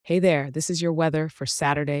Hey there, this is your weather for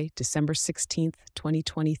Saturday, December 16th,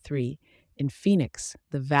 2023, in Phoenix,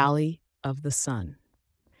 the Valley of the Sun.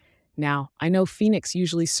 Now, I know Phoenix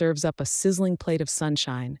usually serves up a sizzling plate of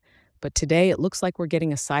sunshine, but today it looks like we're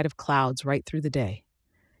getting a side of clouds right through the day.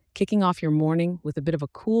 Kicking off your morning with a bit of a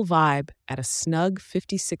cool vibe at a snug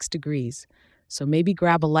 56 degrees, so maybe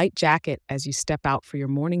grab a light jacket as you step out for your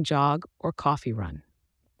morning jog or coffee run.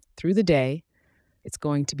 Through the day, it's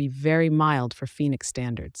going to be very mild for Phoenix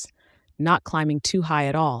standards, not climbing too high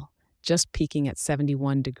at all, just peaking at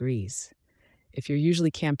 71 degrees. If you're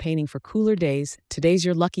usually campaigning for cooler days, today's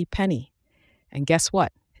your lucky penny. And guess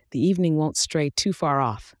what? The evening won't stray too far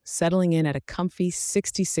off, settling in at a comfy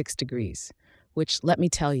 66 degrees, which, let me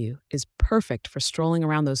tell you, is perfect for strolling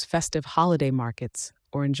around those festive holiday markets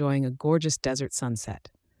or enjoying a gorgeous desert sunset.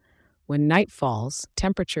 When night falls,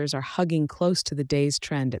 temperatures are hugging close to the day's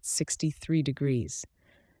trend at 63 degrees.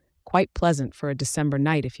 Quite pleasant for a December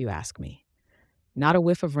night, if you ask me. Not a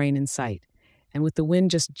whiff of rain in sight, and with the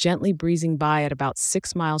wind just gently breezing by at about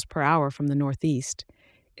 6 miles per hour from the northeast,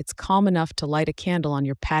 it's calm enough to light a candle on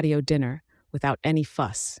your patio dinner without any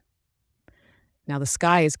fuss. Now, the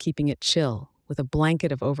sky is keeping it chill with a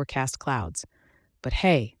blanket of overcast clouds, but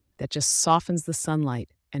hey, that just softens the sunlight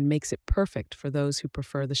and makes it perfect for those who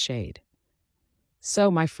prefer the shade.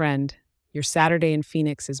 So, my friend, your Saturday in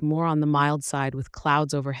Phoenix is more on the mild side with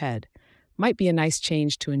clouds overhead. Might be a nice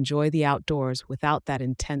change to enjoy the outdoors without that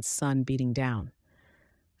intense sun beating down.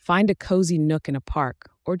 Find a cozy nook in a park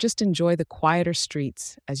or just enjoy the quieter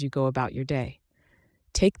streets as you go about your day.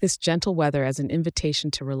 Take this gentle weather as an invitation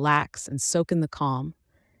to relax and soak in the calm.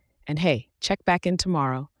 And hey, check back in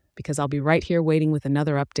tomorrow because I'll be right here waiting with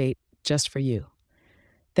another update just for you.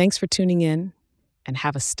 Thanks for tuning in and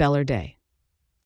have a stellar day.